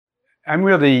I'm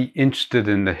really interested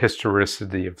in the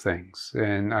historicity of things,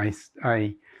 and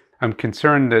I'm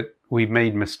concerned that we've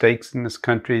made mistakes in this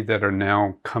country that are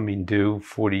now coming due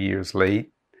 40 years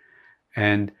late,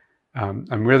 and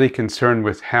I'm really concerned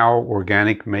with how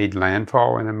organic made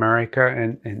landfall in America,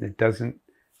 and it doesn't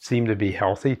seem to be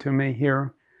healthy to me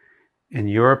here. In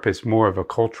Europe, it's more of a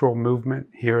cultural movement.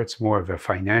 Here, it's more of a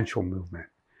financial movement.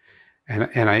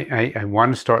 And I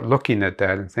want to start looking at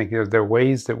that and think, are there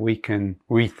ways that we can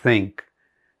rethink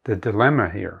the dilemma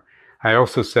here? I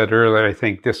also said earlier, I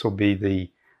think this will be the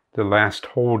last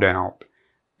holdout,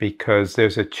 because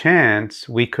there's a chance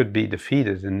we could be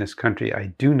defeated in this country. I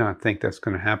do not think that's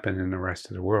going to happen in the rest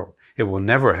of the world. It will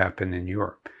never happen in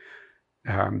Europe.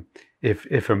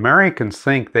 If Americans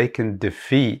think they can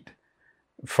defeat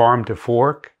farm to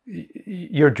fork,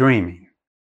 you're dreaming.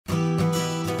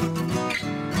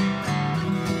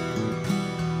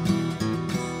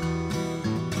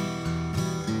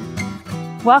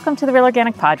 Welcome to the Real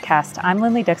Organic Podcast. I'm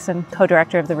Lindley Dixon,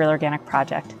 co-director of the Real Organic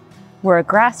Project. We're a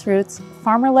grassroots,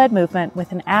 farmer-led movement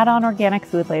with an add-on organic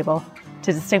food label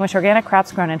to distinguish organic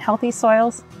crops grown in healthy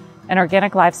soils and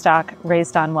organic livestock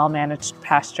raised on well-managed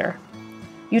pasture.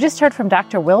 You just heard from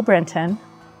Dr. Will Brinton.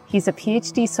 He's a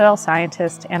PhD soil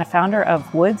scientist and a founder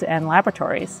of Woods and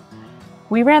Laboratories.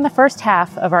 We ran the first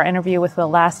half of our interview with Will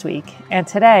last week, and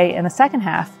today, in the second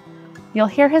half, you'll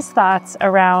hear his thoughts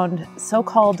around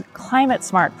so-called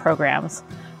climate-smart programs,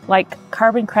 like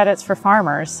carbon credits for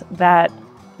farmers that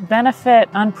benefit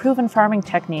unproven farming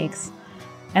techniques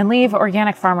and leave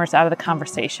organic farmers out of the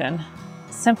conversation,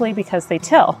 simply because they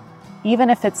till, even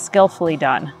if it's skillfully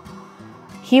done.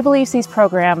 He believes these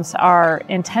programs are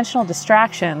intentional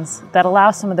distractions that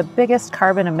allow some of the biggest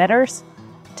carbon emitters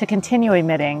to continue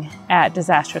emitting at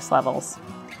disastrous levels.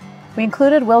 We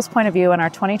included Will's point of view in our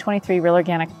 2023 Real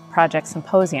Organic Project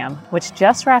Symposium, which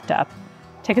just wrapped up.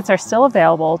 Tickets are still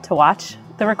available to watch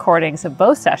the recordings of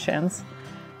both sessions,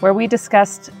 where we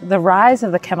discussed the rise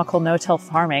of the chemical no-till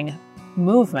farming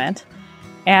movement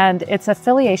and its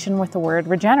affiliation with the word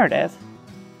regenerative.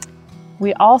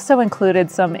 We also included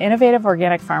some innovative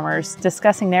organic farmers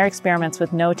discussing their experiments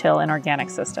with no-till and organic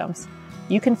systems.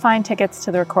 You can find tickets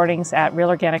to the recordings at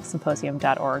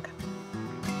realorganicsymposium.org.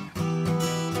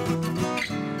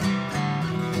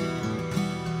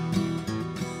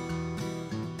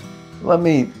 Let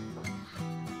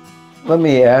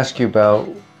me ask you about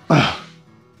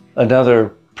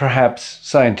another perhaps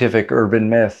scientific urban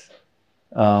myth.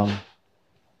 I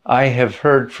have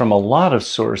heard from a lot of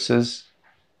sources,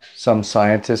 some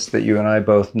scientists that you and I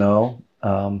both know,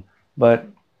 but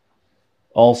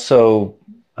also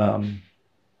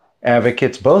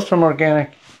advocates both from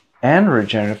organic and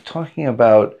regenerative, talking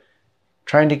about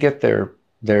trying to get their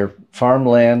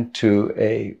farmland to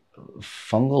a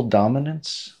fungal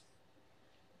dominance.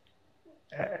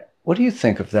 What do you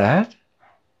think of that?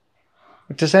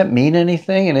 Does that mean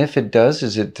anything? And if it does,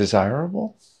 is it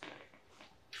desirable?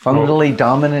 Fungally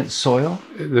dominant soil?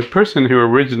 The person who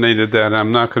originated that,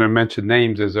 I'm not going to mention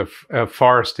names, is a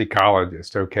forest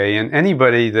ecologist, okay? And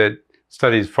anybody that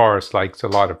studies forests likes a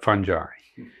lot of fungi.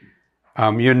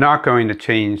 You're not going to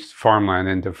change farmland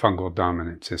into fungal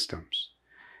dominant systems.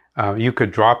 You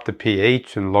could drop the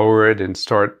pH and lower it and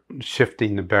start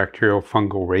shifting the bacterial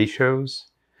fungal ratios.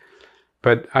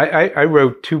 But I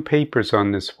wrote 2 papers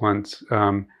on this once,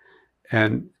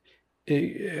 and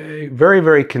very,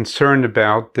 very concerned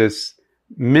about this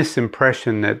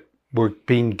misimpression that we're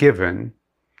being given.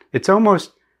 It's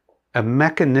almost a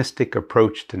mechanistic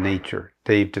approach to nature,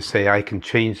 Dave, to say I can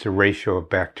change the ratio of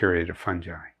bacteria to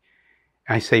fungi.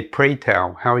 I say, pray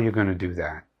tell, how are you going to do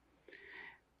that?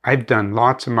 I've done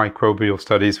lots of microbial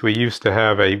studies. We used to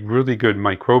have a really good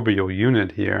microbial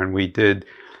unit here, and we did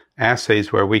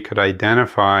assays where we could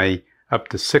identify up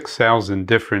to 6,000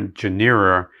 different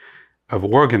genera of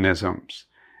organisms,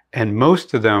 and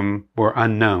most of them were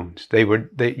unknowns.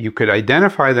 You could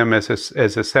identify them as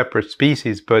a separate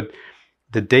species, but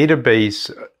the database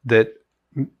that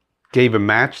gave a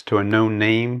match to a known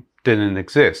name didn't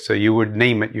exist. So you would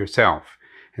name it yourself,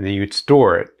 and then you'd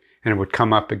store it, and it would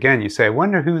come up again. You say, I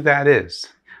wonder who that is.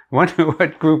 I wonder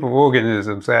what group of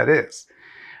organisms that is.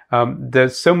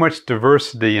 There's so much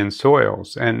diversity in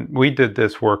soils, and we did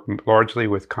this work largely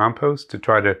with compost to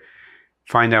try to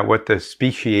find out what the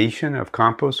speciation of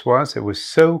compost was. It was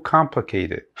so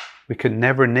complicated. We could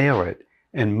never nail it,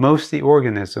 and most of the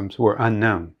organisms were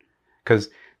unknown. Because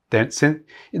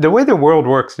the way the world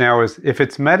works now is if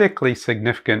it's medically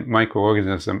significant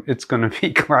microorganism, it's going to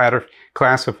be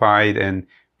classified and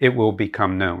it will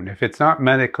become known. If it's not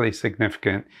medically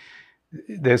significant,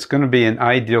 there's going to be an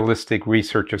idealistic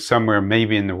researcher somewhere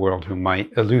maybe in the world who might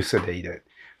elucidate it.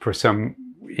 for some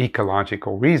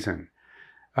ecological reason.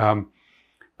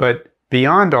 But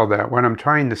beyond all that, what I'm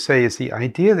trying to say is the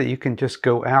idea that you can just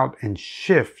go out and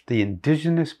shift the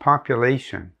indigenous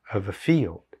population of a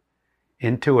field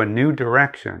into a new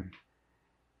direction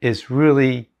is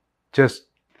really just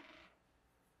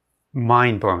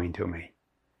mind-blowing to me.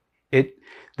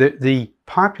 The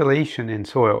population in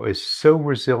soil is so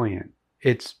resilient.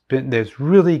 There's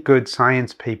really good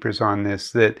science papers on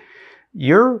this, that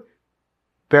your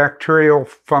bacterial,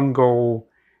 fungal,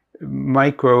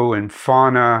 micro and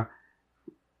fauna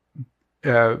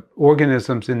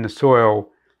organisms in the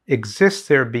soil exist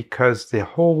there because the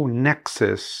whole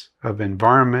nexus of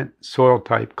environment, soil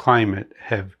type, climate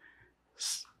have,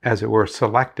 as it were,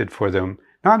 selected for them,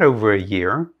 not over a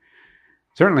year,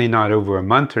 certainly not over a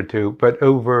month or two, but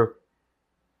over,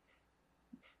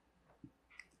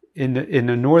 in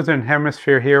the northern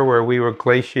hemisphere here where we were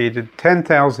glaciated,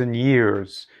 10,000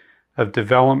 years of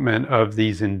development of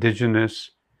these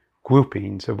indigenous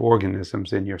groupings of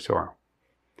organisms in your soil.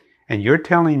 And you're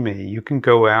telling me you can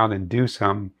go out and do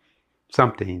something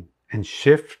and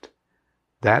shift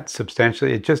that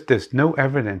substantially? There's no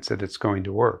evidence that it's going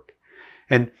to work.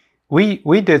 And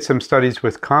we did some studies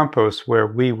with compost where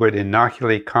we would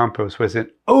inoculate compost with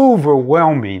an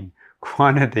overwhelming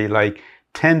quantity, like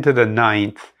 10 to the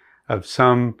 9th of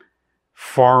some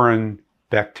foreign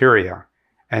bacteria.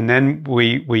 And then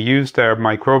we used our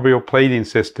microbial plating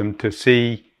system to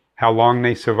see how long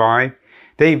they survive.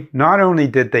 Not only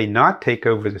did they not take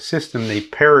over the system, they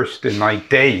perished in like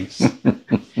days.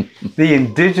 The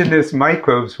indigenous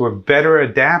microbes were better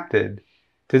adapted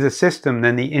to the system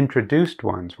than the introduced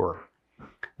ones were.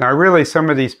 Now, really, some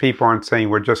of these people aren't saying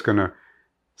we're just going to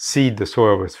seed the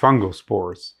soil with fungal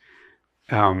spores.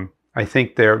 I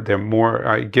think they're more,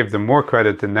 I give them more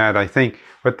credit than that. I think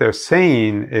what they're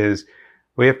saying is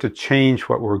we have to change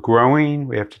what we're growing.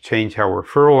 We have to change how we're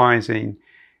fertilizing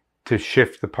to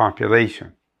shift the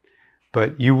population.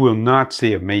 But you will not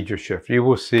see a major shift. You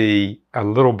will see a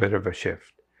little bit of a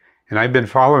shift. And I've been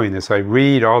following this. I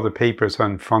read all the papers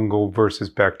on fungal versus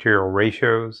bacterial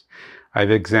ratios. I've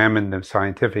examined the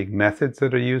scientific methods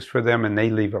that are used for them, and they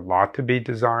leave a lot to be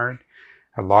desired.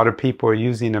 A lot of people are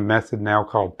using a method now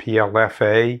called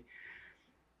PLFA,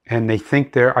 and they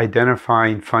think they're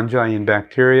identifying fungi and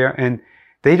bacteria, and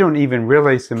they don't even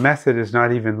realize the method is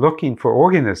not even looking for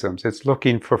organisms. It's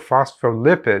looking for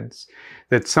phospholipids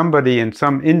that somebody in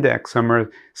some index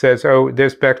somewhere says, oh,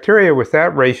 there's bacteria with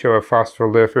that ratio of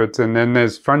phospholipids, and then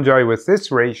there's fungi with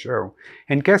this ratio.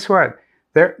 And guess what?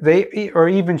 They are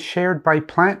even shared by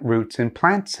plant roots and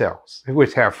plant cells,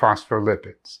 which have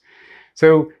phospholipids.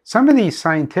 So some of these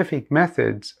scientific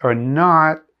methods are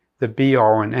not the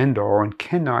be-all and end-all and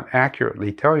cannot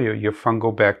accurately tell you your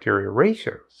fungal bacterial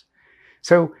ratios.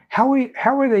 So how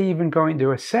are they even going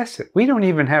to assess it? We don't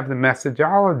even have the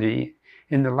methodology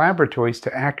in the laboratories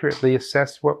to accurately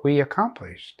assess what we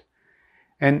accomplished.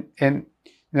 And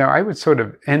now I would sort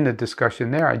of end the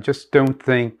discussion there. I just don't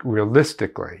think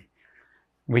realistically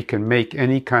we can make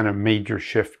any kind of major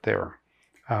shift there.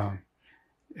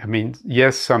 I mean,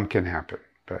 yes, some can happen,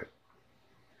 but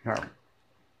no.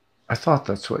 I thought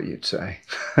that's what you'd say.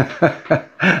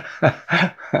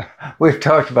 We've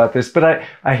talked about this, but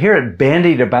I hear it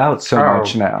bandied about so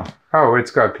much now. Oh,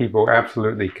 it's got people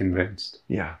absolutely convinced.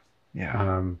 Yeah,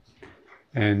 yeah.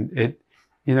 And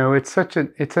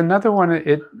it's another one.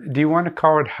 Do you want to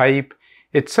call it hype?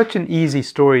 It's such an easy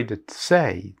story to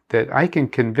say that I can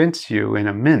convince you in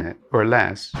a minute or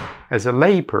less, as a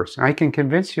lay person, I can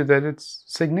convince you that it's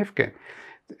significant.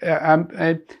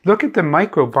 Look at the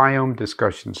microbiome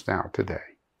discussions now today.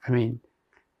 I mean,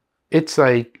 it's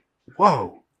like,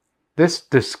 whoa, this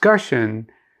discussion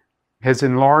has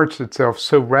enlarged itself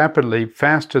so rapidly,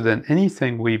 faster than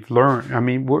anything we've learned. I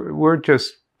mean, we're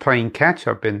just playing catch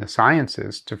up in the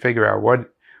sciences to figure out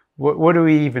what do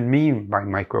we even mean by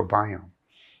microbiome?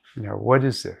 You know, what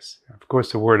is this? Of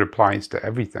course, the word applies to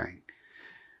everything,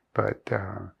 but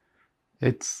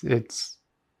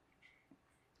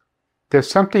there's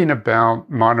something about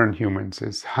modern humans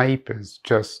is hype is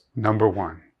just number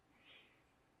one.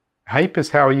 Hype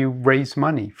is how you raise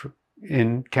money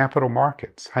in capital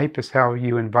markets. Hype is how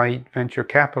you invite venture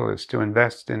capitalists to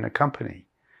invest in a company.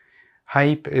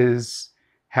 Hype is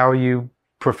how you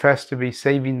profess to be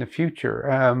saving the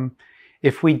future.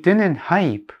 If we didn't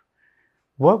hype,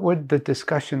 what would the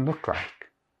discussion look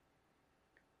like?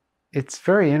 It's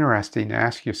very interesting to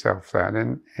ask yourself that.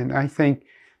 And I think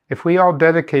if we all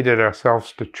dedicated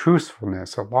ourselves to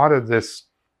truthfulness, a lot of this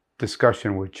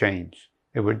discussion would change.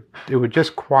 It would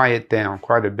just quiet down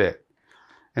quite a bit.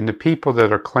 And the people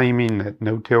that are claiming that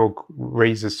no-till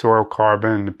raises soil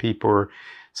carbon, the people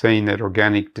saying that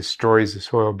organic destroys the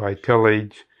soil by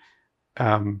tillage,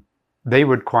 they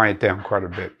would quiet down quite a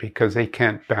bit because they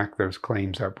can't back those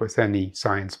claims up with any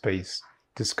science-based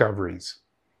discoveries.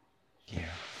 Yeah.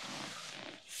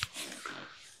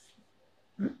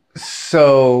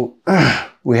 So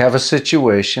we have a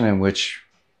situation in which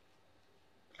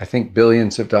I think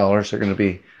billions of dollars are going to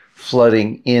be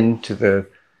flooding into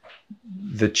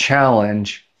the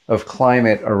challenge of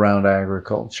climate around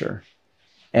agriculture.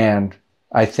 And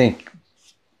I think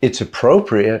it's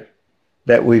appropriate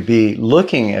that we be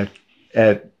looking at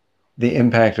the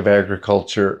impact of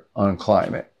agriculture on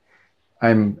climate.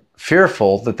 I'm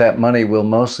fearful that that money will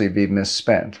mostly be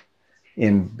misspent.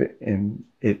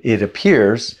 It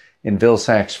appears in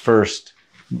Vilsack's first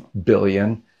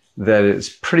billion that it's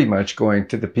pretty much going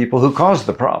to the people who caused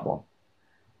the problem.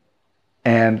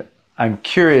 And I'm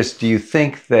curious, do you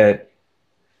think that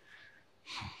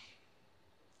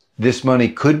this money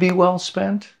could be well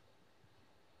spent?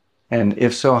 And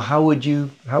if so, how would you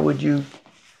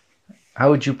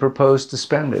propose to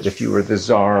spend it if you were the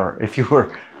czar?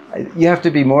 You have to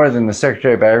be more than the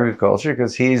Secretary of Agriculture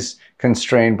because he's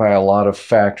constrained by a lot of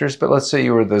factors. But let's say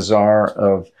you were the czar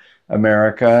of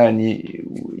America and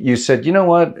you said, you know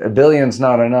what, $1 billion's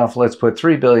not enough. Let's put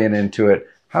 $3 billion into it.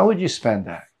 How would you spend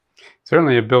that?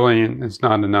 Certainly $1 billion is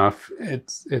not enough.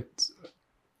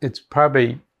 It's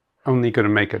probably only going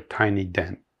to make a tiny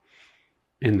dent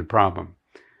in the problem.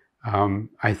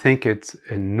 I think it's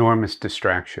enormous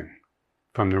distraction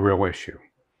from the real issue.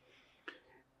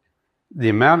 The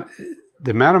amount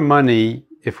of money,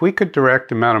 if we could direct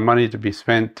the amount of money to be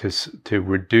spent to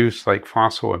reduce like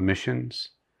fossil emissions,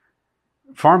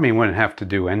 farming wouldn't have to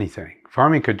do anything.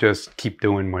 Farming could just keep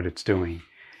doing what it's doing.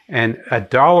 And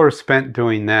 $1 spent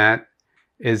doing that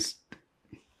is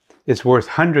worth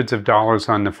hundreds of dollars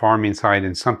on the farming side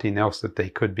and something else that they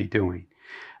could be doing.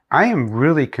 I am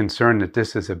really concerned that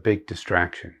this is a big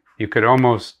distraction. You could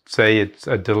almost say it's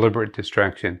a deliberate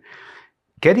distraction.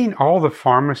 Getting all the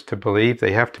farmers to believe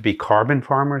they have to be carbon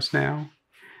farmers now,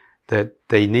 that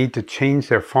they need to change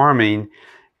their farming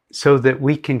so that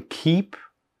we can keep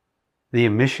the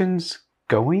emissions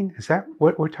going? Is that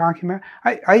what we're talking about?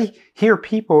 I hear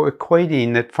people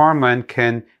equating that farmland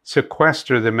can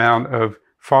sequester the amount of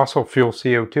fossil fuel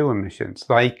CO2 emissions.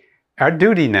 Like our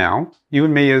duty now, you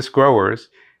and me as growers,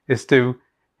 is to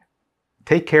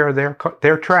take care of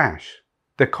their trash.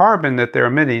 The carbon that they're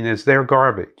emitting is their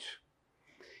garbage.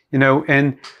 You know,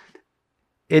 and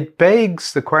it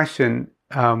begs the question,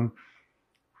 I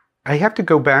have to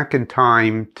go back in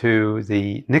time to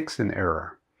the Nixon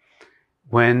era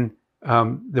when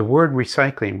the word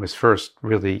recycling was first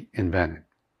really invented.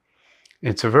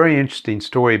 It's a very interesting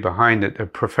story behind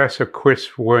it. Professor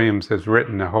Chris Williams has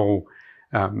written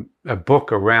a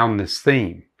book around this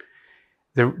theme.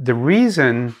 The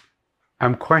reason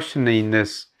I'm questioning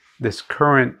this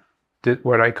current,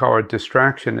 what I call a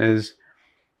distraction, is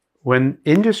when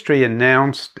industry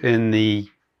announced in the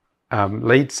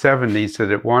late 70s that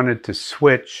it wanted to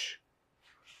switch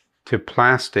to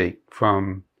plastic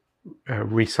from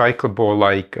recyclable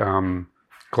like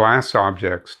glass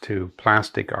objects to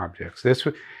plastic objects.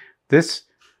 This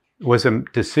was a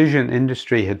decision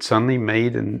industry had suddenly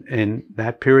made in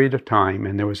that period of time,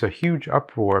 and there was a huge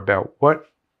uproar about what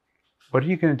are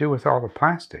you going to do with all the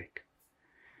plastic?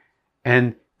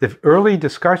 And the early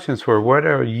discussions were, what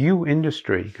are you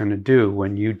industry going to do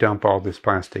when you dump all this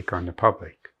plastic on the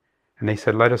public? And they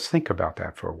said, let us think about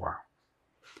that for a while.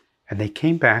 And they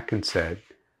came back and said,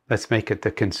 let's make it the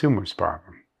consumer's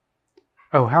problem.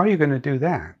 Oh, how are you going to do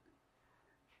that?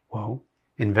 Well,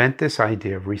 invent this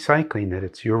idea of recycling, that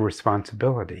it's your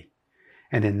responsibility.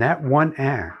 And in that one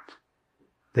act,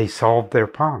 they solved their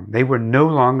problem. They were no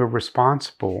longer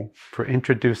responsible for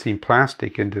introducing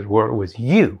plastic into the world. It was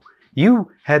you.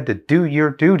 You had to do your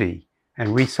duty and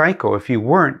recycle. If you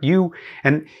weren't,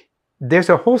 and there's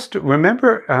a whole,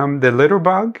 remember the litter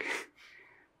bug?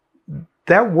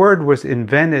 That word was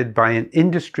invented by an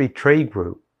industry trade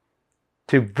group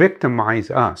to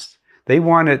victimize us. They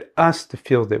wanted us to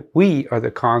feel that we are the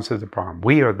cause of the problem.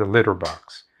 We are the litter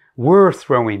bugs. We're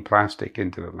throwing plastic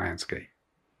into the landscape.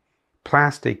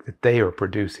 Plastic that they are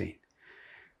producing.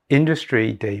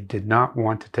 Industry, Dave, did not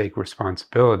want to take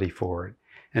responsibility for it.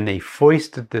 And they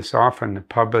foisted this off on the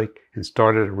public and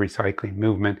started a recycling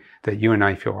movement that you and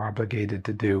I feel obligated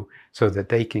to do so that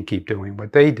they can keep doing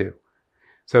what they do.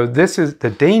 So this is, the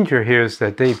danger here is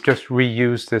that they've just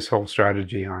reused this whole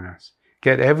strategy on us.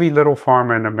 Get every little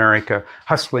farmer in America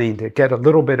hustling to get a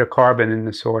little bit of carbon in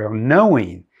the soil,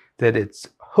 knowing that it's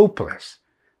hopeless,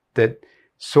 that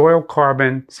soil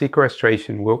carbon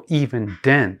sequestration will even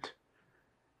dent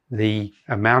the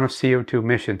amount of CO2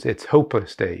 emissions, it's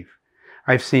hopeless, Dave.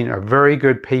 I've seen a very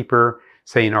good paper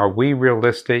saying, are we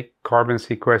realistic carbon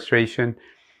sequestration?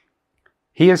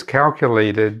 He has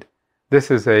calculated,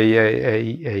 this is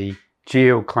a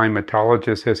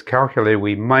geoclimatologist has calculated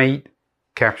we might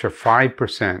capture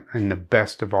 5% in the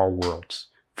best of all worlds.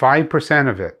 5%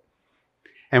 of it.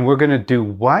 And we're going to do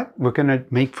what? We're going to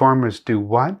make farmers do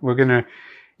what? We're going to,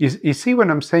 you see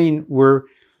what I'm saying? We're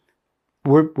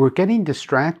getting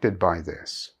distracted by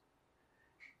this.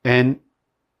 And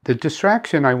the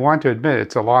distraction, I want to admit,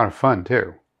 it's a lot of fun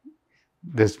too.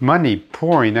 There's money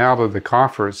pouring out of the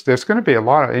coffers. There's going to be a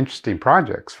lot of interesting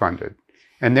projects funded.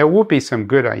 And there will be some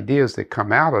good ideas that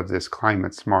come out of this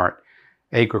climate smart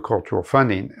agricultural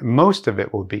funding. Most of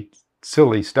it will be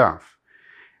silly stuff.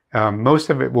 Most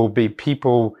of it will be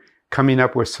people coming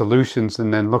up with solutions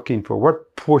and then looking for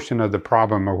what portion of the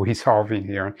problem are we solving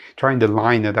here, and trying to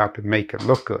line it up and make it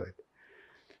look good.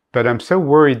 But I'm so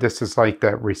worried this is like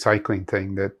that recycling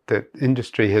thing, that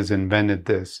industry has invented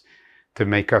this to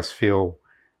make us feel,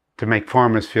 to make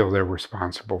farmers feel they're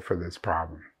responsible for this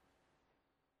problem.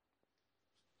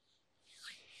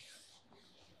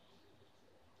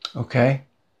 Okay.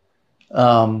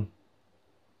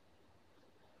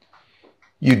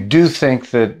 You do think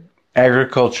that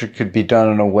agriculture could be done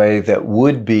in a way that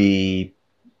would be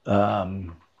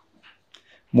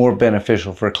more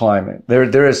beneficial for climate.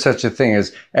 There is such a thing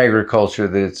as agriculture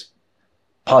that's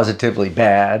positively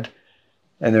bad,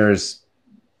 and there is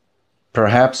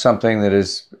perhaps something that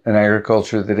is an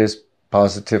agriculture that is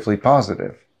positively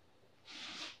positive.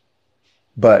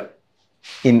 But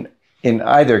in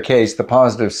either case, the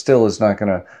positive still is not going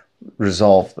to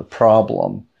resolve the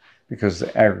problem, because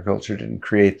the agriculture didn't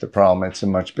create the problem. It's a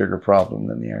much bigger problem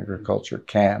than the agriculture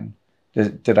can.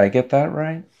 Did I get that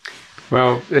right?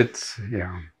 Well, it's,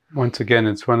 yeah. Once again,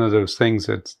 it's one of those things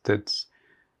that's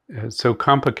so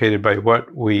complicated by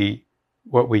what we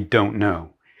don't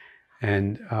know.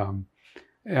 And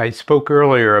I spoke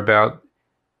earlier about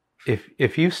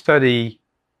if you study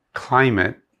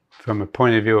climate from a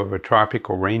point of view of a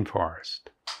tropical rainforest,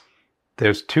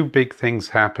 there's two big things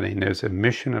happening. There's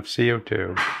emission of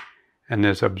CO2 and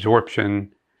there's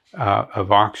absorption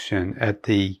of oxygen at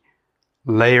the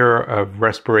layer of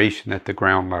respiration at the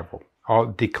ground level, all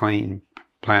decaying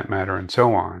plant matter and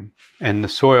so on, and the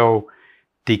soil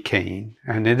decaying.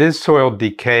 And it is soil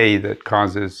decay that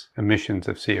causes emissions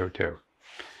of CO2.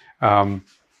 And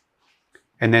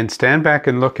then stand back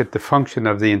and look at the function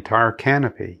of the entire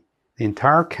canopy. The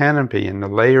entire canopy in the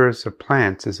layers of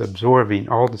plants is absorbing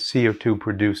all the CO2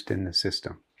 produced in the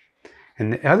system.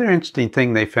 And the other interesting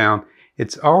thing they found,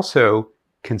 it's also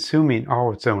consuming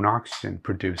all its own oxygen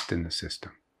produced in the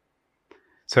system.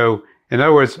 So, in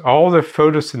other words, all the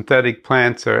photosynthetic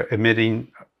plants are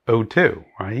emitting O2,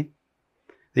 right?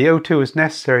 The O2 is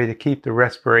necessary to keep the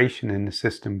respiration in the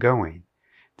system going.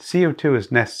 The CO2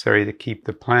 is necessary to keep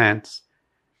the plants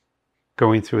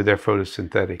going through their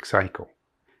photosynthetic cycle.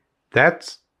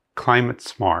 That's climate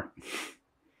smart.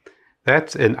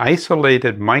 That's an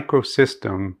isolated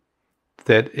microsystem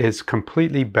that is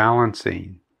completely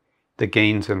balancing the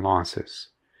gains and losses.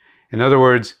 In other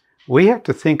words, we have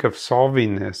to think of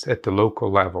solving this at the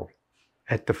local level,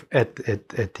 at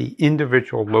the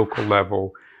individual local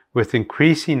level, with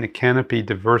increasing the canopy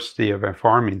diversity of our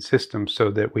farming system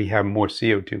so that we have more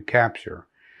CO2 capture.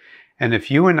 And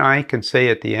if you and I can say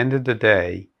at the end of the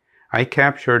day, I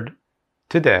captured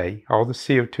today all the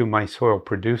CO2 my soil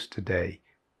produced today,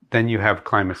 then you have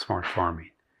climate smart farming.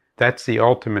 That's the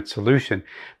ultimate solution.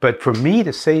 But for me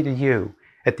to say to you,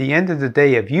 at the end of the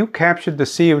day, if you captured the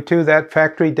CO2 that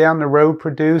factory down the road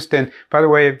produced, and by the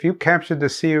way, if you captured the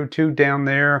CO2 down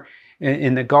there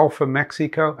in the Gulf of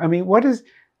Mexico, I mean, what does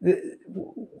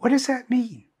that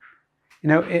mean? You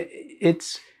know,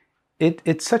 it's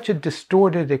such a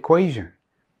distorted equation.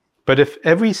 But if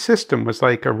every system was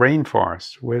like a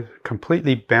rainforest with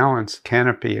completely balanced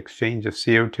canopy exchange of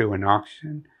CO2 and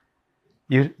oxygen,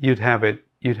 you'd have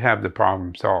the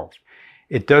problem solved.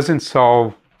 It doesn't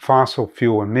solve fossil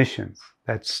fuel emissions.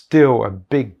 That's still a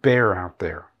big bear out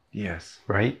there. Yes.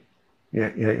 Right?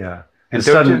 Yeah. And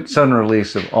the sudden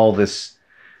release of all this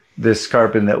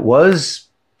carbon that was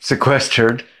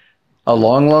sequestered a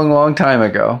long time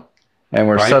ago, and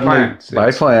we're suddenly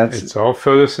by plants. It's all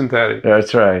photosynthetic.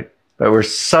 That's right. But we're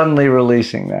suddenly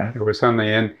releasing that. We're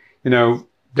suddenly, and you know,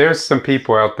 there's some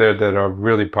people out there that are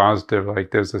really positive.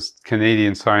 Like there's this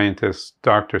Canadian scientist,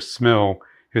 Dr. Smill,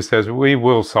 who says we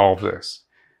will solve this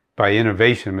by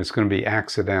innovation. It's going to be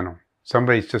accidental.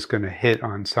 Somebody's just going to hit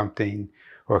on something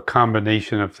or a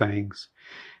combination of things.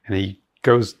 And he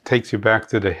takes you back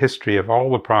to the history of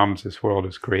all the problems this world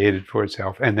has created for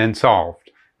itself and then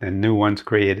solved, and new ones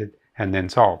created and then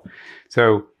solved.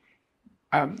 So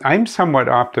I'm somewhat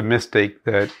optimistic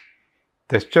that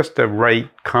there's just the right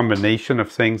combination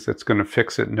of things that's going to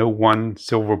fix it. No one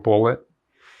silver bullet.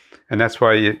 And that's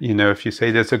why, if you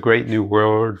say there's a great new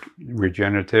world,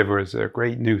 regenerative, or is there a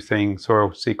great new thing,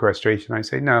 soil sequestration, I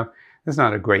say, no, there's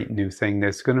not a great new thing.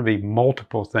 There's going to be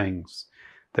multiple things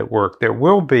that work. There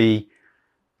will be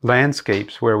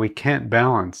landscapes where we can't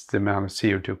balance the amount of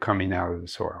CO2 coming out of the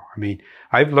soil. I mean,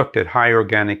 I've looked at high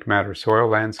organic matter soil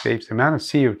landscapes. The amount of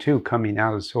CO2 coming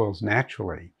out of the soils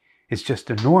naturally is just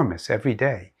enormous every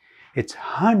day. It's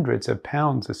hundreds of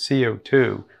pounds of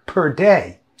CO2 per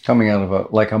day. Coming out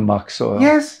of like a muck soil.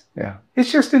 Yes. Yeah.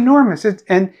 It's just enormous.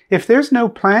 And if there's no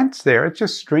plants there, it's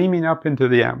just streaming up into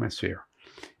the atmosphere.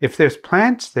 If there's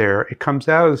plants there, it comes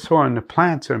out of the soil and the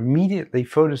plants are immediately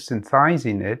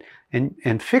photosynthesizing it and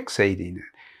fixating it.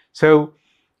 So,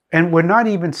 and we're not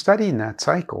even studying that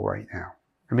cycle right now.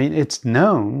 I mean, it's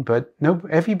known, but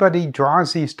everybody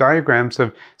draws these diagrams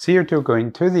of CO2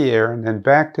 going to the air and then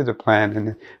back to the plant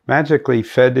and magically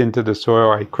fed into the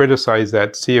soil. I criticize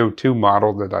that CO2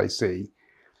 model that I see.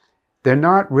 They're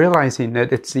not realizing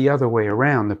that it's the other way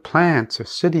around. The plants are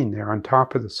sitting there on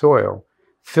top of the soil,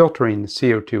 filtering the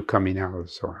CO2 coming out of the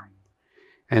soil.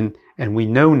 And we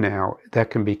know now that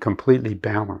can be completely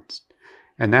balanced.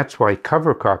 And that's why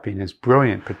cover cropping is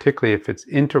brilliant, particularly if it's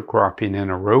intercropping in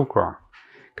a row crop.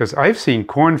 Because I've seen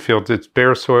cornfields, it's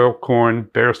bare soil corn,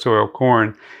 bare soil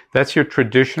corn. That's your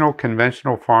traditional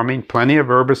conventional farming, plenty of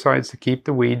herbicides to keep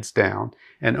the weeds down,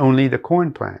 and only the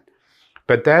corn plant.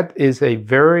 But that is a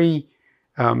very,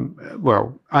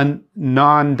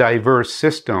 non-diverse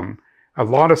system. A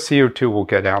lot of CO2 will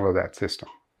get out of that system.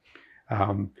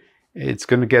 It's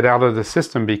going to get out of the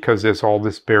system because there's all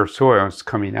this bare soil. It's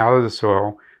coming out of the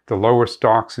soil. The lower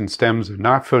stalks and stems are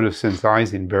not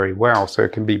photosynthesizing very well, so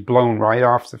it can be blown right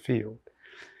off the field.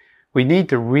 We need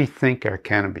to rethink our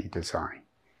canopy design.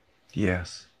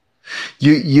 Yes.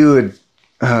 You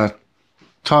had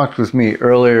talked with me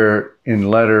earlier in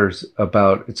letters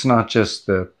about it's not just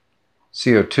the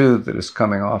CO2 that is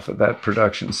coming off of that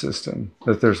production system,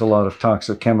 that there's a lot of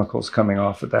toxic chemicals coming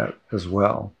off of that as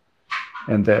well,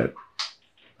 and that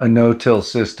a no-till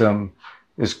system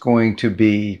is going to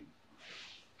be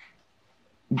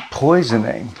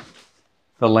poisoning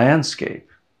the landscape.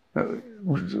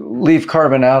 Leave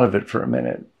carbon out of it for a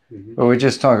minute. Mm-hmm. But we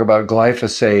just talk about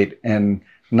glyphosate and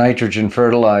nitrogen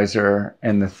fertilizer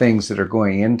and the things that are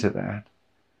going into that.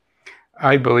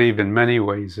 I believe in many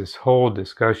ways this whole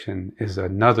discussion is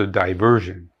another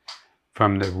diversion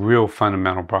from the real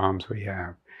fundamental problems we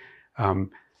have.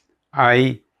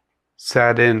 I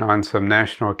sat in on some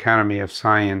National Academy of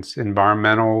Science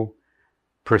environmental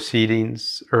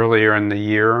proceedings earlier in the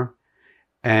year,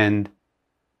 and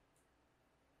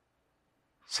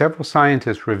several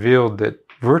scientists revealed that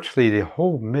virtually the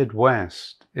whole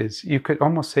Midwest is, you could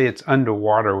almost say it's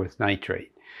underwater with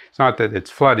nitrate. It's not that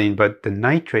it's flooding, but the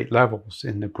nitrate levels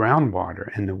in the groundwater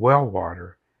and the well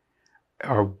water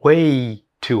are way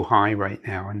too high right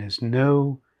now, and there's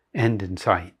no end in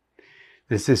sight.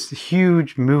 There's this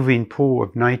huge moving pool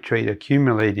of nitrate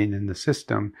accumulating in the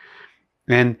system,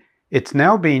 and it's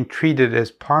now being treated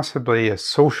as possibly a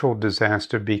social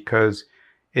disaster because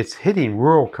it's hitting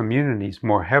rural communities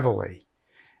more heavily,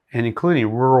 and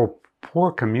including rural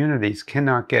poor communities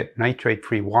cannot get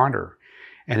nitrate-free water.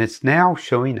 And it's now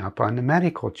showing up on the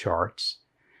medical charts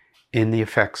in the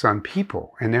effects on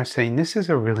people. And they're saying this is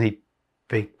a really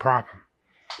big problem.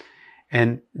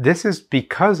 And this is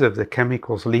because of the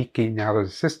chemicals leaking out of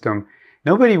the system.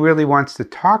 Nobody really wants to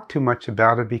talk too much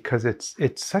about it because it's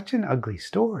such an ugly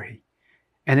story.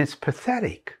 And it's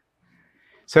pathetic.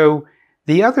 So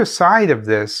the other side of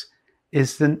this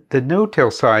is the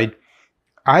no-till side.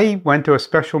 I went to a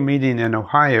special meeting in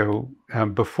Ohio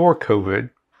before COVID,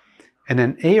 and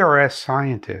an ARS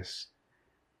scientist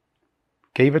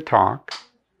gave a talk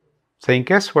saying,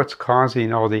 guess what's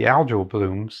causing all the algal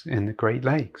blooms in the Great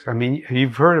Lakes? I mean,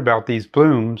 you've heard about these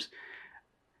blooms.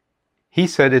 He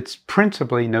said it's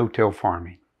principally no-till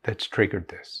farming that's triggered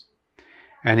this.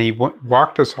 And he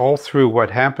walked us all through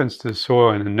what happens to the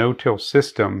soil in a no-till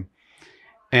system.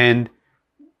 And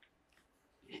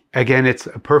again, it's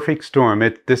a perfect storm.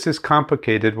 This is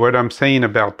complicated. What I'm saying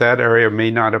about that area may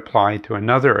not apply to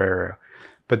another area.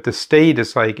 But the state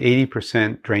is like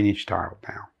 80% drainage tile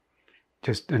now.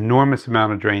 Just enormous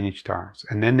amount of drainage tiles.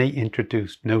 And then they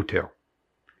introduced no-till.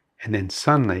 And then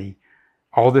suddenly,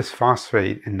 all this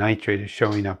phosphate and nitrate is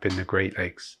showing up in the Great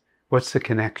Lakes. What's the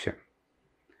connection?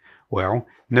 Well,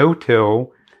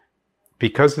 no-till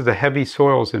because of the heavy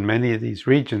soils in many of these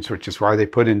regions, which is why they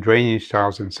put in drainage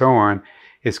tiles and so on,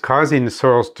 is causing the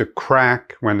soils to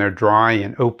crack when they're dry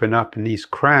and open up. And these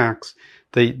cracks,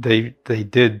 they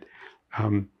did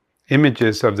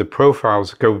images of the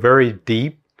profiles go very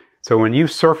deep. So when you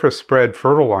surface spread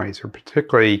fertilizer,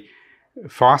 particularly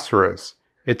phosphorus,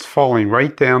 it's falling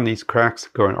right down these cracks,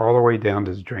 going all the way down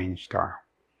to the drainage tile.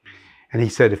 And he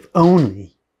said, if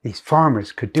only these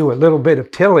farmers could do a little bit of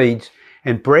tillage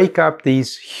and break up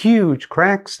these huge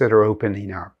cracks that are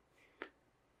opening up,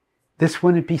 this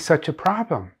wouldn't be such a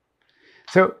problem.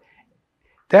 So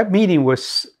that meeting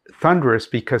was thunderous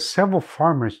because several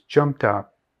farmers jumped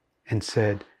up and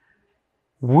said,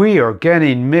 we are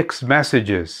getting mixed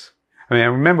messages. I mean, I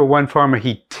remember one farmer,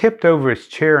 he tipped over his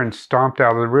chair and stomped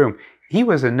out of the room. He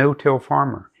was a no-till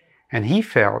farmer, and he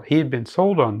felt he had been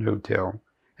sold on no-till.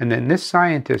 And then this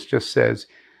scientist just says,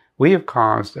 we have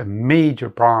caused a major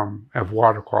problem of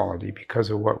water quality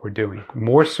because of what we're doing.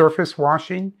 More surface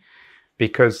washing,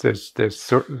 because there's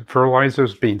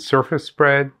fertilizers being surface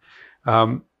spread,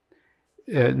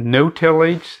 no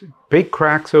tillage, big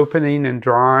cracks opening and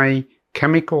dry,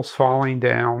 chemicals falling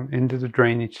down into the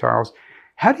drainage tiles.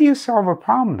 How do you solve a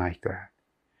problem like that?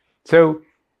 So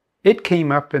it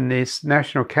came up in these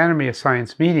National Academy of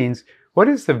Science meetings. What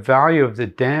is the value of the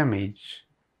damage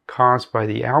caused by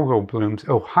the algal blooms?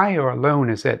 Ohio alone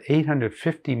is at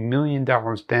 $850 million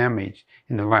damage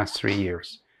in the last 3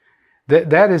 years.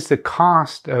 That is the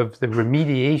cost of the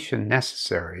remediation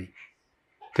necessary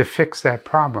to fix that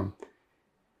problem.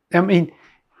 I mean,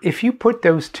 if you put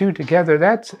those two together,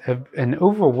 that's an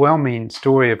overwhelming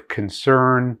story of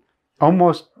concern.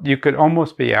 You could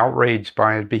almost be outraged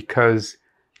by it because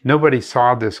nobody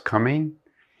saw this coming.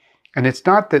 And it's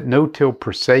not that no-till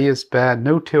per se is bad.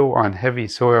 No-till on heavy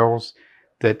soils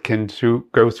that can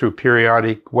go through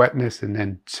periodic wetness and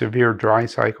then severe dry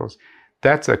cycles,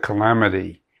 that's a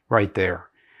calamity right there.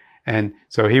 And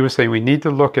so he was saying we need to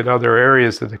look at other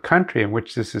areas of the country in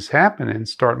which this has happened and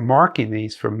start marking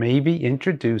these for maybe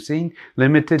introducing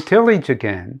limited tillage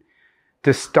again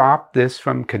to stop this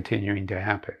from continuing to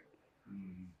happen.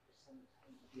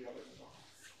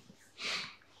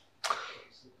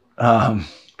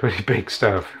 Pretty big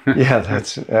stuff. Yeah,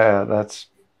 that's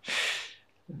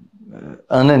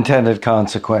unintended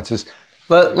consequences.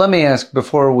 But let me ask,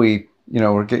 before we're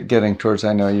getting towards,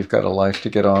 I know you've got a life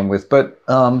to get on with, but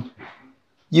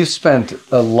you've spent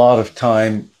a lot of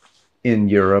time in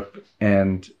Europe,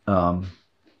 and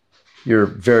you're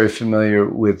very familiar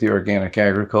with the organic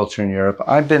agriculture in Europe.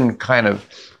 I've been kind of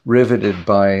riveted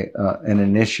by an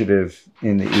initiative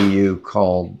in the EU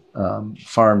called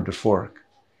Farm to Fork.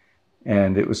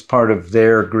 And it was part of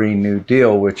their Green New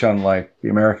Deal, which, unlike the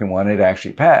American one, it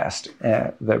actually passed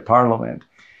at their parliament.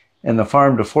 And the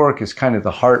Farm to Fork is kind of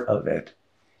the heart of it.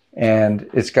 And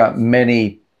it's got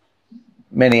many,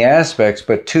 many aspects,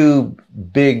 but two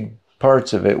big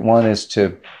parts of it. One is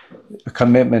a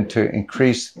commitment to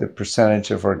increase the percentage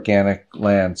of organic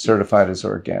land certified as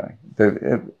organic,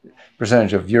 the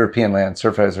percentage of European land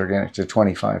certified as organic to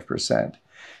 25%.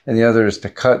 And the other is to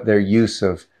cut their use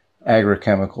of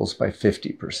agrochemicals by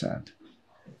 50%.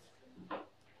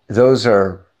 Those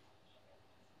are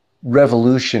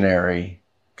revolutionary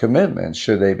commitments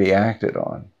should they be acted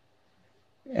on.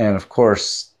 And of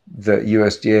course, the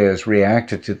USDA has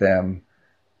reacted to them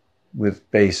with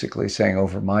basically saying,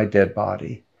 over my dead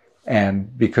body.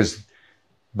 And because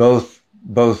both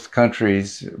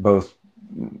countries, both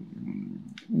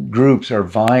groups are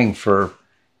vying for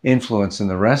influence in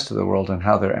the rest of the world on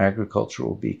how their agriculture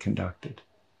will be conducted.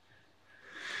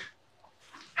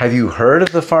 Have you heard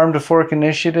of the Farm to Fork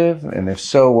initiative? And if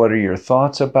so, what are your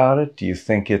thoughts about it? Do you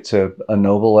think it's a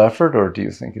noble effort, or do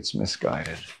you think it's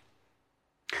misguided?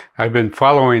 I've been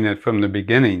following it from the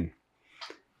beginning,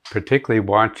 particularly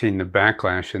watching the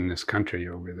backlash in this country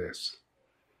over this.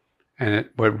 And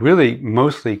what really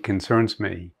mostly concerns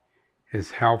me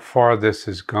is how far this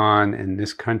has gone in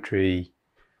this country,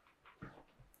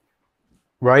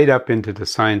 right up into the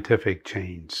scientific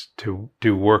chains, to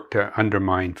do work to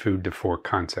undermine food to fork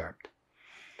concept.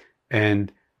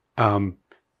 And 2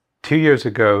 years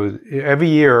ago, every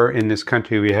year in this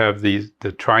country, we have the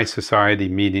Tri-Society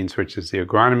meetings, which is the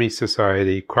Agronomy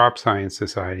Society, Crop Science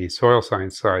Society, Soil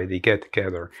Science Society, get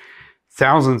together.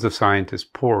 Thousands of scientists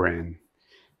pour in.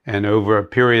 And over a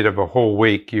period of a whole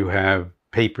week, you have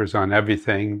papers on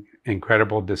everything,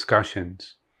 incredible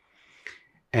discussions.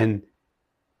 And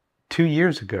 2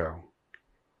 years ago,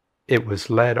 it was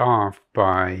led off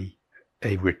by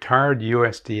a retired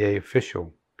USDA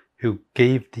official who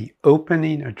gave the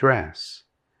opening address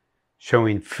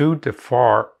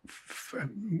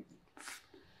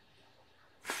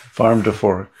Farm to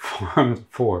fork. Farm to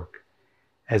fork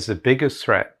as the biggest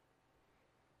threat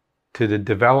to the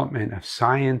development of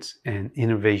science and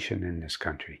innovation in this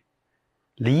country,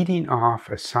 leading off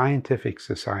a scientific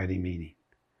society meeting.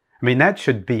 I mean, that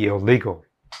should be illegal.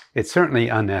 It's certainly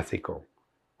unethical,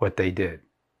 what they did.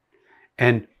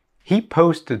 And he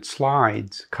posted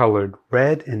slides colored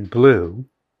red and blue,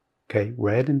 okay,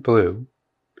 red and blue,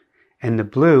 and the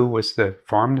blue was the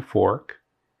farm to fork.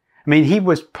 I mean, he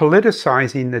was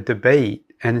politicizing the debate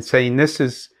and saying this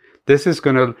is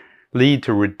going to lead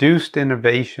to reduced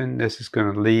innovation, this is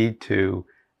going to lead to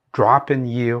drop in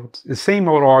yields. The same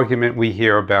old argument we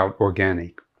hear about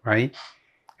organic, right?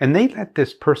 And they let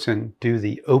this person do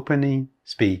the opening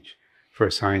speech for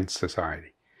a science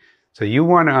society. So you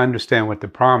want to understand what the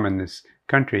problem in this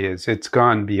country is. It's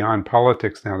gone beyond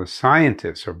politics now. The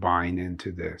scientists are buying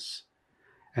into this.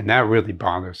 And that really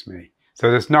bothers me. So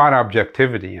there's not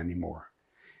objectivity anymore.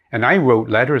 And I wrote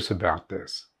letters about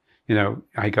this. You know,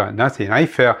 I got nothing. I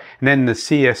felt, and then the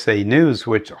CSA News,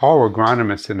 which all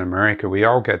agronomists in America, we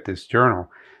all get this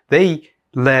journal, they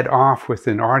led off with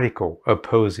an article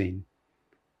opposing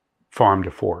farm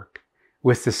to fork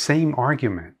with the same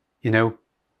argument, you know,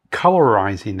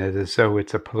 colorizing it as though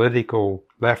it's a political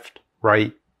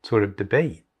left-right sort of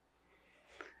debate.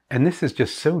 And this is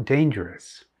just so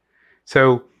dangerous.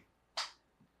 So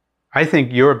I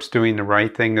think Europe's doing the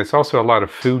right thing. There's also a lot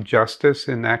of food justice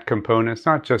in that component. It's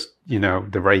not just, you know,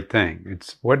 the right thing.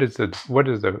 It's what is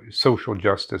the social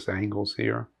justice angles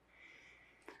here?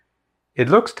 It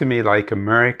looks to me like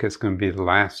America is going to be the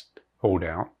last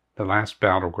holdout, the last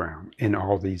battleground in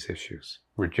all these issues.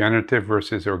 Regenerative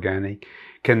versus organic.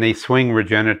 Can they swing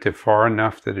regenerative far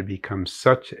enough that it becomes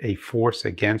such a force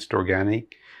against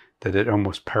organic that it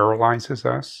almost paralyzes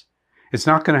us? It's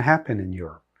not going to happen in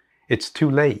Europe. It's too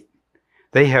late.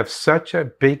 They have such a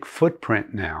big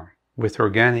footprint now with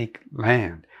organic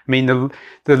land. I mean,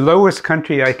 the lowest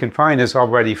country I can find is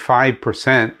already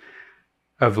 5%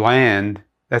 of land.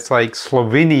 That's like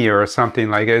Slovenia or something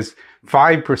like it. It's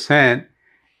 5%.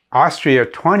 Austria,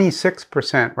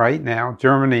 26% right now.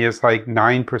 Germany is like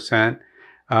 9%.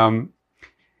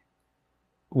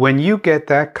 When you get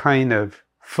that kind of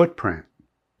footprint,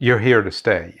 you're here to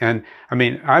stay. And I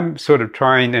mean, I'm sort of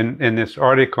trying, in this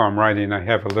article I'm writing, I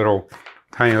have a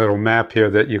tiny little map here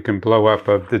that you can blow up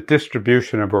of the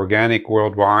distribution of organic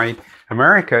worldwide.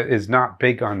 America is not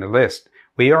big on the list.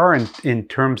 We are in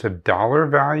terms of dollar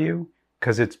value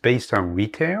because it's based on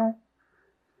retail.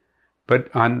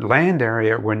 But on land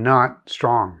area, we're not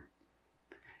strong.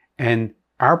 And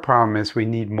our problem is we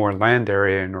need more land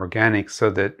area in organics so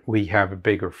that we have a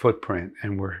bigger footprint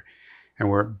and we're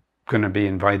going to be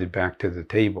invited back to the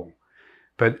table.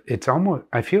 But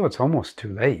I feel it's almost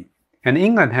too late. And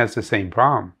England has the same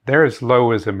problem. They're as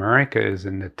low as America is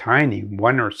in the tiny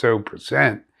 1% or so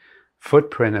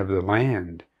footprint of the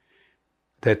land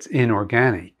that's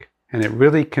inorganic. And it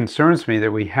really concerns me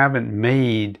that we haven't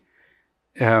made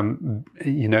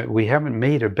we haven't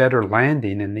made a better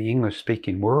landing in the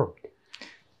English-speaking world.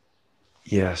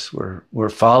 Yes, we're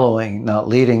following, not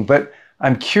leading. But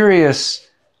I'm curious,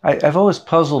 I've always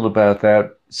puzzled about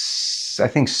that. I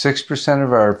think 6%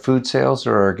 of our food sales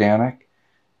are organic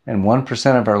and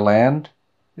 1% of our land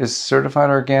is certified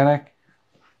organic.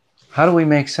 How do we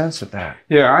make sense of that?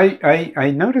 Yeah,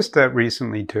 I noticed that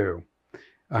recently too.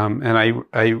 And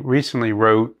I recently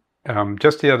wrote,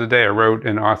 just the other day, I wrote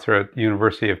an author at the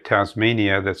University of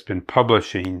Tasmania that's been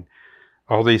publishing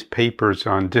all these papers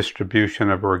on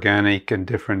distribution of organic and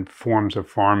different forms of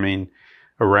farming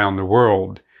around the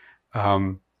world.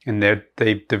 And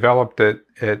they've developed at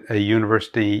a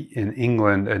university in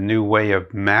England a new way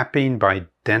of mapping by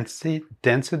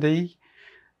density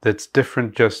that's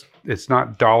different. It's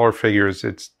not dollar figures,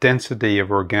 it's density of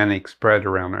organic spread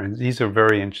around there. And these are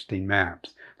very interesting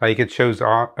maps. Like it shows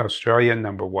Australia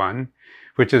 #1,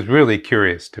 which is really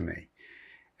curious to me.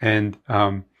 And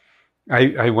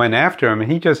I went after him,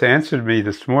 and he just answered me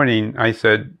this morning. I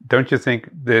said, don't you think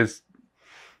this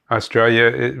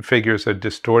Australia figures are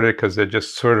distorted because they're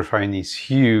just certifying these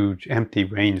huge empty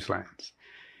rangelands?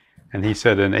 And he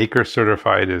said an acre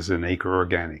certified is an acre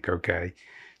organic, okay?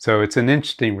 So it's an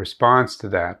interesting response to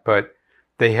that, but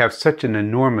they have such an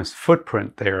enormous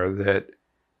footprint there that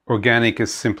organic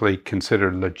is simply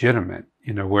considered legitimate,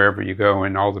 wherever you go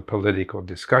in all the political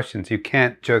discussions. You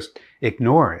can't just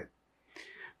ignore it.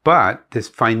 But this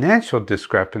financial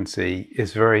discrepancy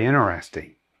is very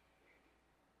interesting.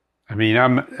 I mean,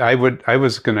 I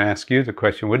was going to ask you the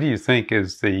question, what do you think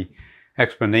is the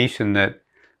explanation that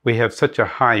we have such a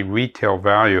high retail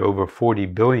value, over 40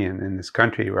 billion in this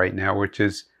country right now, which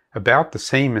is about the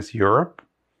same as Europe?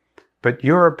 But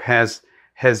Europe has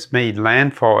has made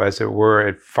landfall, as it were,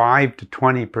 at 5 to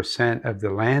 20% of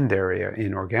the land area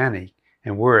in organic,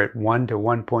 and we're at 1 to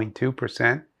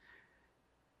 1.2%.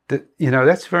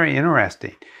 That's very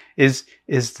interesting. Is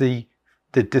the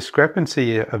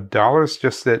discrepancy of dollars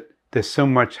just that there's so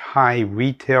much high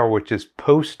retail, which is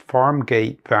post-farm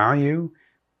gate value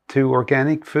to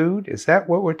organic food? Is that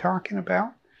what we're talking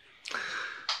about?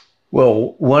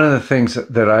 Well, one of the things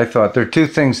that I thought, there are two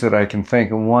things that I can think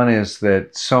of. One is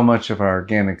that so much of our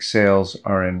organic sales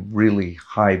are in really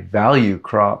high value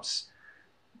crops,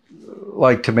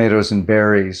 like tomatoes and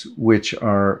berries, which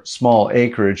are small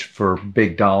acreage for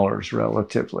big dollars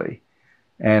relatively.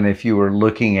 And if you were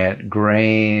looking at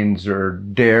grains or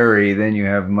dairy, then you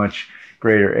have much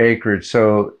greater acreage.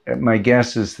 So my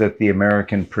guess is that the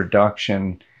American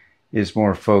production is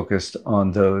more focused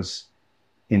on those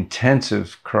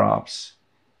intensive crops.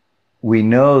 We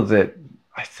know that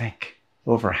I think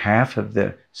over half of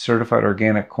the certified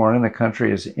organic corn in the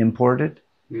country is imported.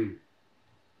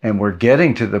 And we're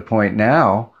getting to the point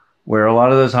now where a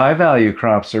lot of those high value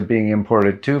crops are being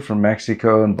imported too, from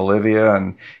Mexico and Bolivia,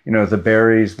 and the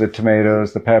berries, the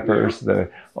tomatoes, the peppers,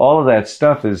 all of that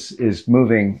stuff is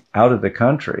moving out of the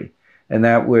country. And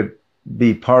that would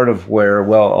be part of where,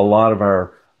 a lot of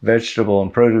our vegetable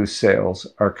and produce sales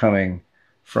are coming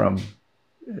from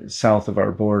south of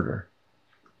our border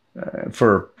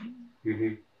for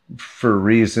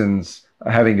reasons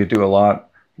having to do a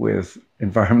lot with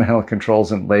environmental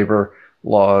controls and labor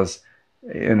laws,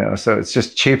 so it's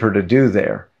just cheaper to do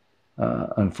there.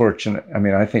 Unfortunate. I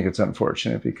mean, I think it's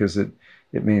unfortunate because it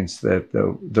means that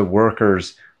the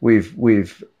workers,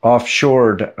 we've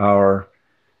offshored our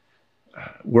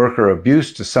worker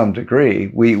abuse to some degree.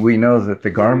 We know that the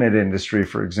garment industry,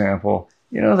 for example,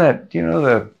 I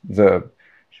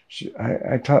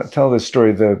tell this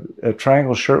story, the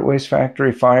Triangle Shirtwaist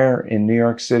Factory fire in New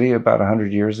York City about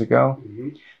 100 years ago.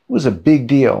 It was a big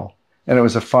deal. And it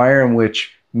was a fire in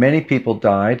which many people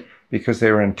died because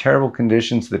they were in terrible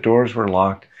conditions. The doors were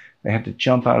locked. They had to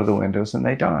jump out of the windows and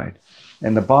they died.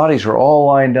 And the bodies were all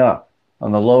lined up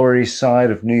on the Lower East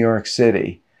Side of New York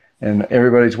City. And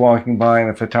everybody's walking by and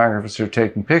the photographers are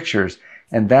taking pictures.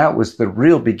 And that was the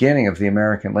real beginning of the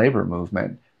American labor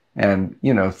movement. And,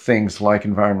 things like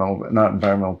not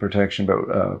environmental protection,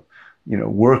 but,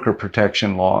 worker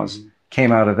protection laws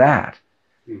came out of that.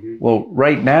 Well,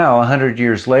 right now, 100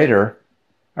 years later,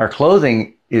 our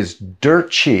clothing is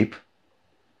dirt cheap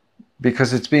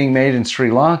because it's being made in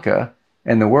Sri Lanka,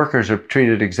 and the workers are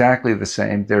treated exactly the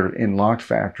same. They're in locked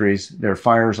factories, there are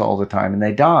fires all the time, and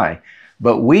they die.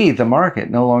 But we, the market,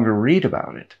 no longer read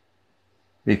about it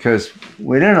because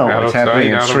we don't know what's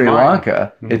happening in Sri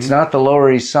Lanka. It's not the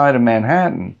Lower East Side of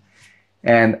Manhattan.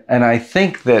 And I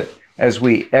think that as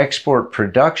we export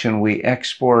production, we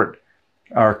export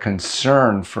our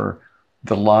concern for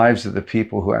the lives of the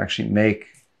people who actually make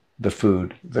the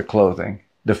food, the clothing.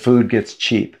 The food gets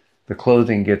cheap. The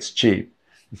clothing gets cheap.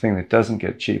 The thing that doesn't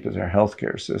get cheap is our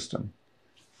healthcare system.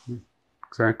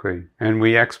 Exactly. And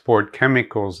we export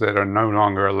chemicals that are no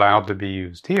longer allowed to be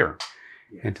used here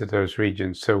into those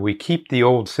regions. So we keep the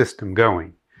old system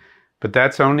going. But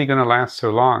that's only going to last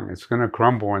so long. It's going to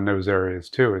crumble in those areas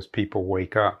too as people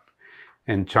wake up.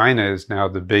 And China is now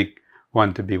the big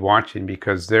one to be watching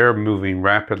because they're moving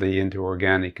rapidly into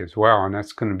organic as well. And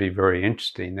that's going to be very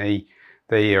interesting.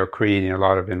 They are creating a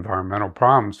lot of environmental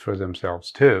problems for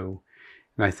themselves too.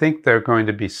 And I think they're going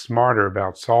to be smarter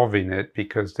about solving it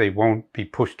because they won't be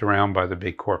pushed around by the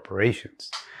big corporations.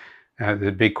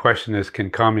 The big question is, can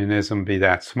communism be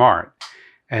that smart?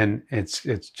 And it's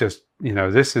just,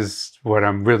 this is what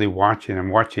I'm really watching. I'm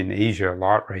watching Asia a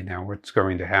lot right now, what's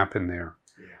going to happen there.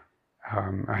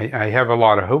 I have a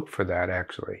lot of hope for that,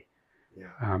 actually.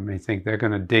 I think they're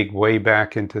going to dig way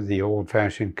back into the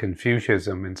old-fashioned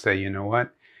Confucianism and say, you know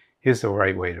what, here's the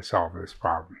right way to solve this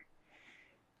problem.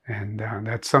 And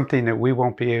that's something that we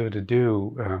won't be able to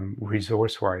do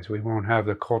resource-wise. We won't have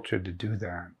the culture to do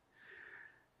that.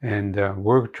 And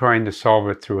we're trying to solve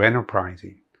it through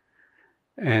enterprising.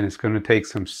 And it's going to take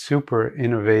some super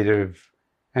innovative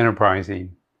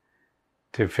enterprising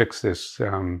to fix this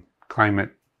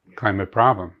climate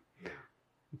problem,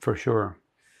 for sure.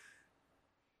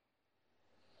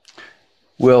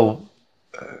 We'll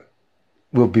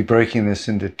be breaking this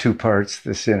into two parts,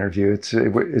 this interview.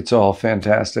 It's all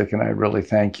fantastic, and I really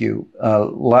thank you.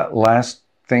 Last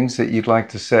things that you'd like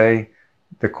to say,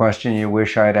 the question you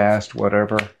wish I'd asked,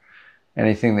 whatever,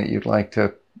 anything that you'd like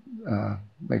to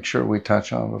make sure we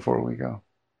touch on before we go?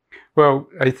 Well,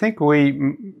 I think we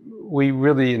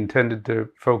really intended to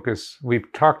focus,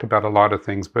 we've talked about a lot of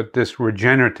things, but this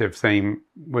regenerative thing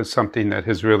was something that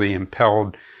has really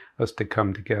impelled us to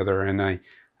come together. And I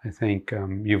think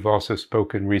you've also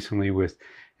spoken recently with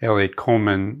Elliot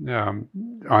Coleman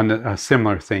on a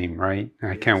similar theme, right?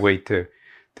 I can't wait to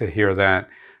hear that.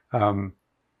 I'm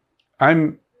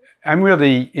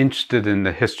really interested in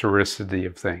the historicity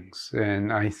of things,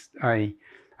 and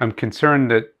I'm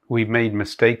concerned that we've made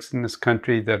mistakes in this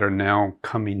country that are now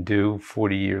coming due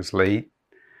 40 years late.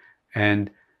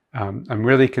 And I'm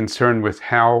really concerned with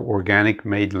how organic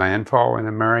made landfall in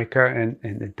America, and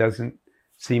it doesn't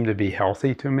seem to be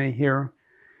healthy to me here.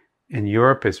 In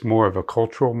Europe, it's more of a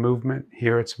cultural movement.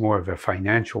 Here, it's more of a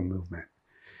financial movement.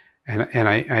 And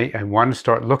I want to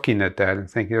start looking at that and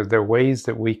think, are there ways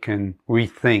that we can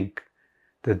rethink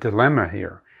the dilemma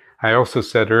here? I also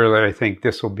said earlier, I think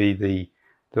this will be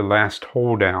the last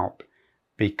holdout,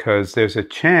 because there's a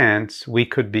chance we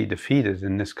could be defeated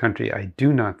in this country. I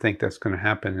do not think that's going to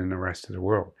happen in the rest of the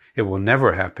world. It will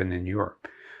never happen in Europe.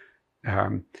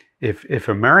 If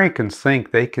Americans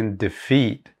think they can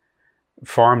defeat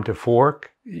farm to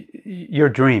fork, you're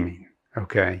dreaming,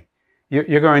 okay?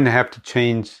 You're going to have to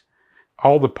change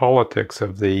all the politics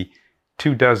of the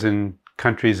 24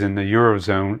 countries in the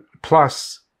Eurozone,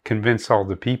 plus convince all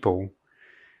the people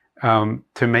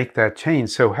to make that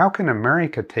change. So how can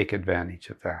America take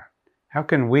advantage of that? How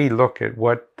can we look at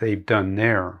what they've done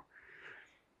there?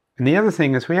 And the other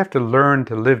thing is we have to learn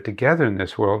to live together in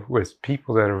this world with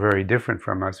people that are very different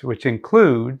from us, which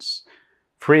includes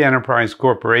free enterprise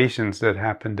corporations that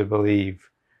happen to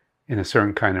believe in a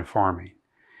certain kind of farming.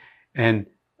 And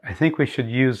I think we should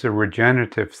use the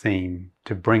regenerative theme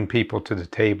to bring people to the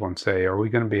table and say, are we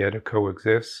going to be able to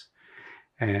coexist?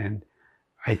 And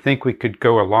I think we could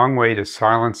go a long way to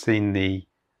silencing the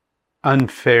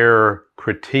unfair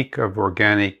critique of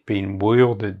organic being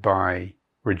wielded by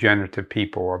regenerative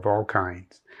people of all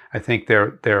kinds. I think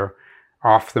they're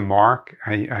off the mark.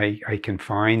 I can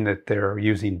find that they're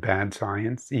using bad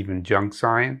science, even junk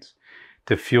science,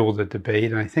 to fuel the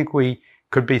debate. And I think we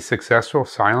could be successful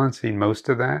silencing most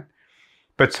of that.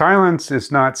 But silence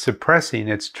is not suppressing,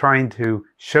 it's trying to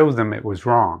show them it was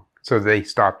wrong so they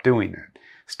stop doing it.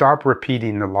 Stop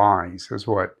repeating the lies is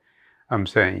what I'm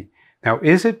saying. Now,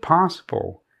 is it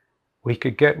possible we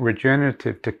could get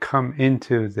regenerative to come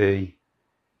into the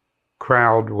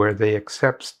crowd where they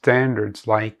accept standards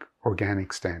like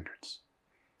organic standards?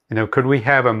 You know, could we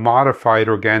have a modified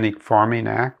Organic Farming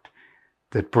Act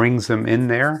that brings them in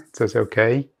there? It says,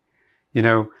 okay, you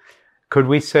know, could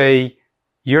we say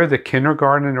you're the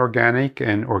kindergarten organic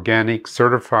and organic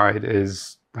certified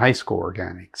is high school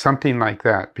organic, something like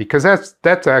that? Because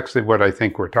that's actually what I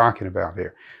think we're talking about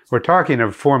here. We're talking of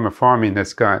a form of farming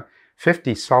that's got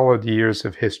 50 solid years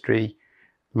of history,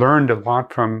 learned a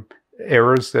lot from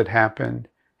errors that happened,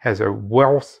 has a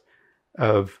wealth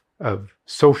of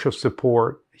social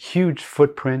support, huge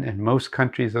footprint in most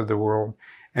countries of the world,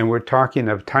 and we're talking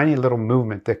of a tiny little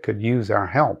movement that could use our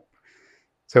help.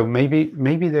 So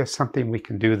maybe there's something we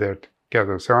can do there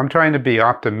together. So I'm trying to be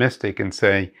optimistic and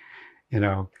say, you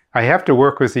know, I have to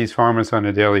work with these farmers on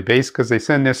a daily basis because they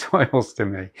send their soils to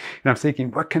me. And I'm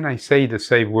thinking, what can I say to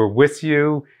say we're with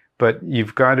you, but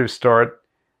you've got to start,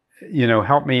 you know,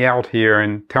 help me out here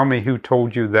and tell me who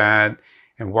told you that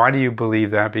and why do you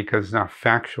believe that, because it's not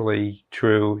factually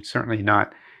true, it's certainly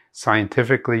not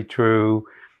scientifically true.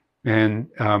 And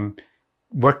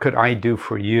what could I do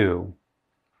for you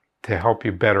to help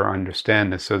you better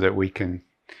understand this so that we can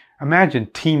imagine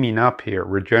teaming up here,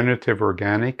 regenerative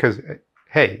organic, because,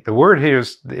 hey, the word here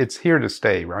is, it's here to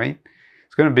stay, right?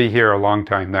 It's going to be here a long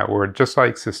time, that word, just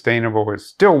like sustainable is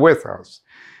still with us.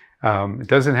 It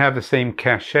doesn't have the same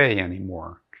cachet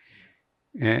anymore.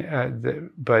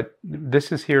 But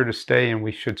this is here to stay and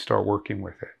we should start working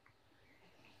with it.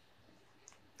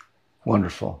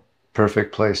 Wonderful.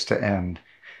 Perfect place to end.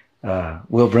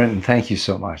 Will Brinton, thank you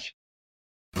so much.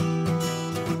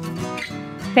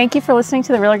 Thank you for listening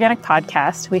to the Real Organic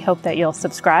Podcast. We hope that you'll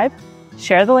subscribe,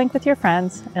 share the link with your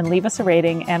friends, and leave us a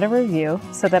rating and a review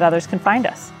so that others can find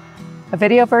us. A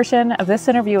video version of this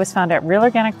interview is found at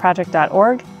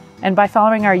realorganicproject.org and by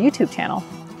following our YouTube channel.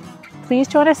 Please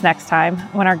join us next time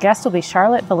when our guest will be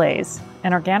Charlotte Valaise,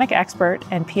 an organic expert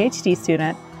and PhD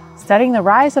student studying the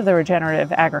rise of the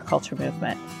regenerative agriculture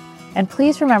movement. And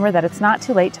please remember that it's not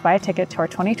too late to buy a ticket to our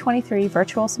 2023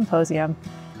 virtual symposium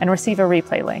and receive a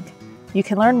replay link. You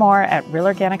can learn more at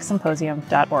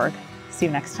realorganicsymposium.org. See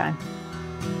you next time.